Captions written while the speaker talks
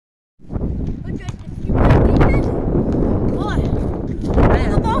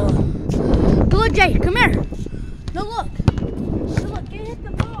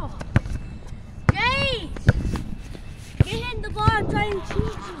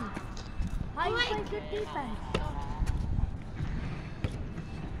good defense.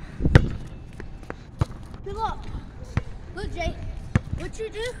 Good luck. Look, Jay. What you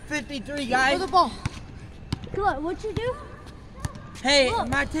do? 53, guys. For the ball. Good luck. What you do? Hey, look.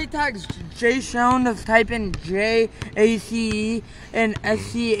 my TikTok's Jay Schoen. Just type in JACE and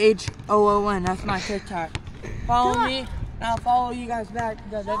SCHOON. That's my TikTok. Follow me, and I'll follow you guys back.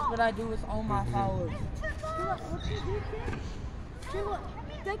 Because that's what I do with all my followers. Good luck. What you do, kid? Good luck.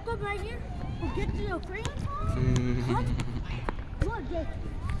 Take them right here. We'll get to the free. Huh? Look, Jay.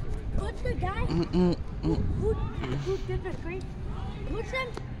 What's the guy who did the free? Push him,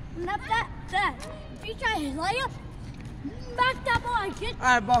 left that. If you try his layup, back that ball and get,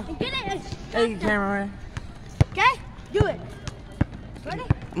 Alright, ball. and get it and Hey, camera. okay? Do it. Ready? Go.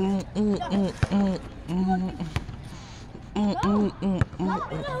 Let me know. You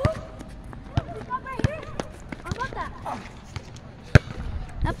come right here. How about that?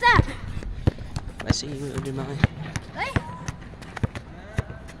 Up that. I see you do mine. Ready?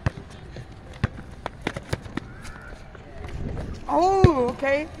 Oh,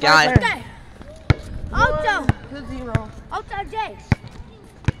 okay. Got it. Okay. Also, 2-0. Jay.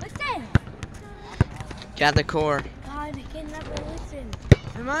 Let's say. Got the core. God, I can never listen.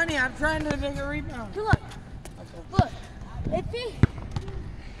 Imani, I'm trying to make a rebound. So look, if he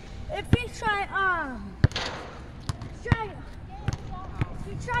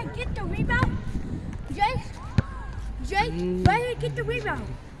try get the rebound, Jay, right here, get the rebound.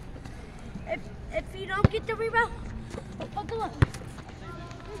 If you don't get the rebound, okay, look.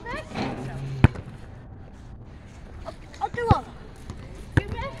 Okay, look. You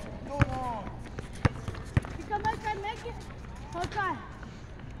ready? You come back and make it. Okay.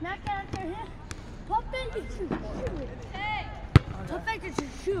 Knock it out your hand. Pop it and shoot. Hey. Pop it and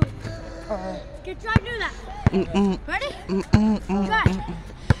shoot. Okay, try to do that. Ready? Try.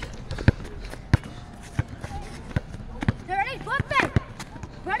 Ready? Pop it.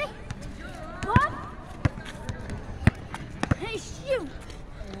 Ready? Pop. Hey, shoot.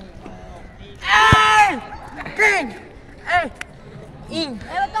 Hey! Dang! Hey! Hey,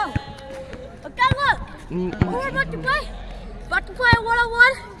 let's go. Okay, look. We're about to play. About to play a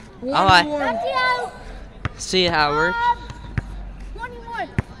one-on-one. Alright. That's you. See how it works. 21.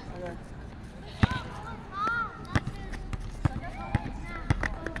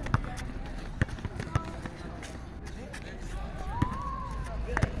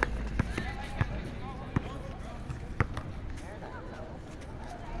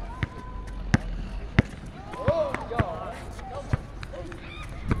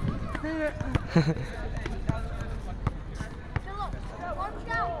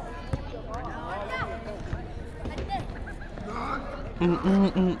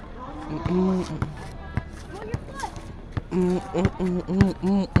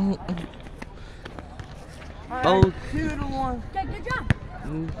 Oh. 2-1. Okay, good job.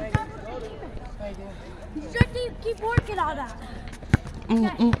 You should keep working on that.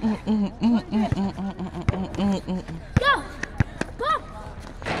 Go! Go!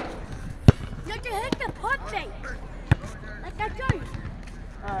 You have to hit the punt fake. Like I told you.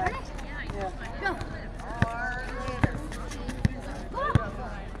 Alright. Ready? Yeah. Go.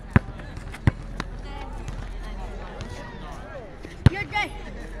 You're Jay.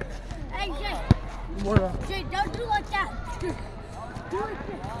 Hey, Jay. What up? Jay, don't do like that. Do like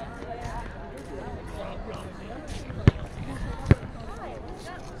this.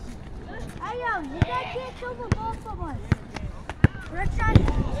 Hey, yo, you guys can't throw the ball from us. Let's try. Go,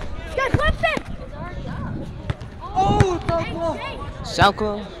 flip it. Oh, the Hey, ball. Jay. Salco.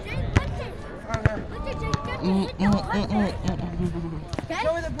 Jay, flip it. Okay. Look at Jay. Hit the flip it. Okay?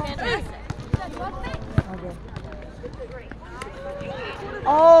 Show me the ball. Hey, flip it. Okay.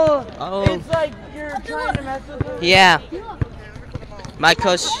 Oh, Oh. it's like you're trying to mess with it. Yeah. Look. My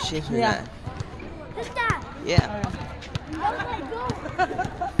coach teach me Yeah. that. Hit that. Yeah.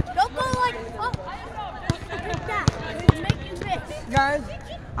 Don't go like, oh, hit that. Make you miss. Guys,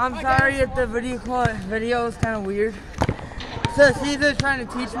 I'm sorry if the video is kind of weird. So Caesar's trying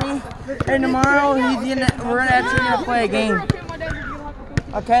to teach me, and tomorrow we're actually gonna play a game.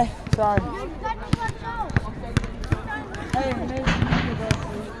 Okay, sorry. You got to let go. Hey, maybe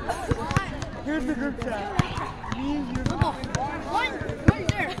here's the group chat. One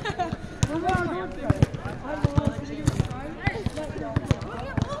there.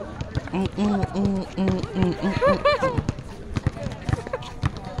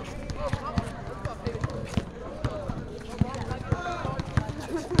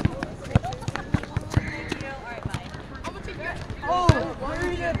 Oh,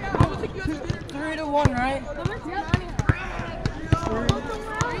 3-1, right?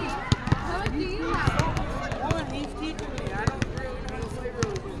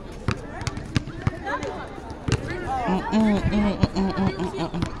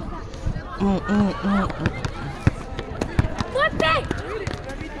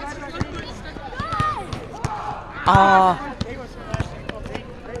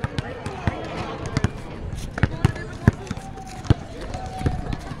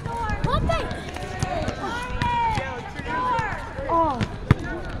 What the? Oh.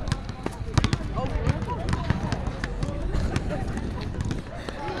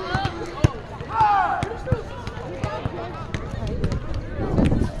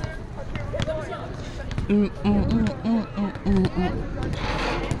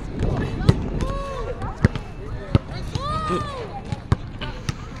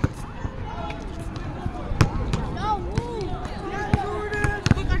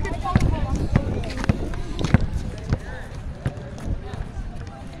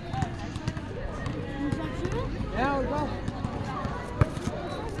 Yeah, we go.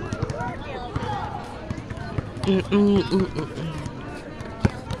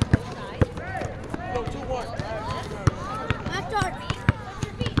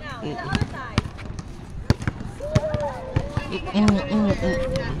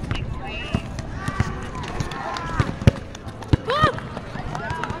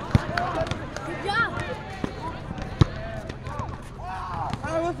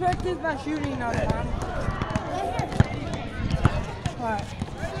 Alright, let's practice by shooting now, Tom. Alright.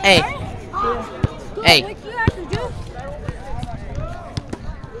 Hey. Hey. What you have to do?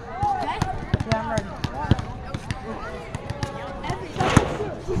 Okay? Yeah, I'm ready.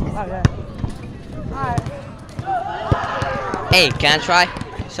 Oh, yeah. Alright. Hey, can I try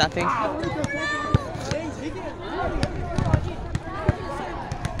something?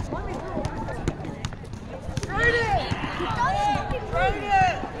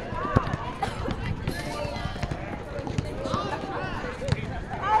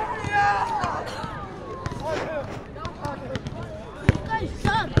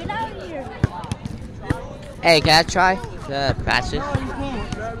 Hey, can I try the passes? No, you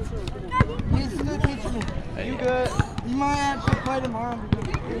can't. He's still teaching me. You good? You might have to play tomorrow because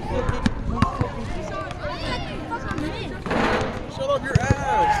he's still teaching me. Shut up your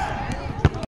ass.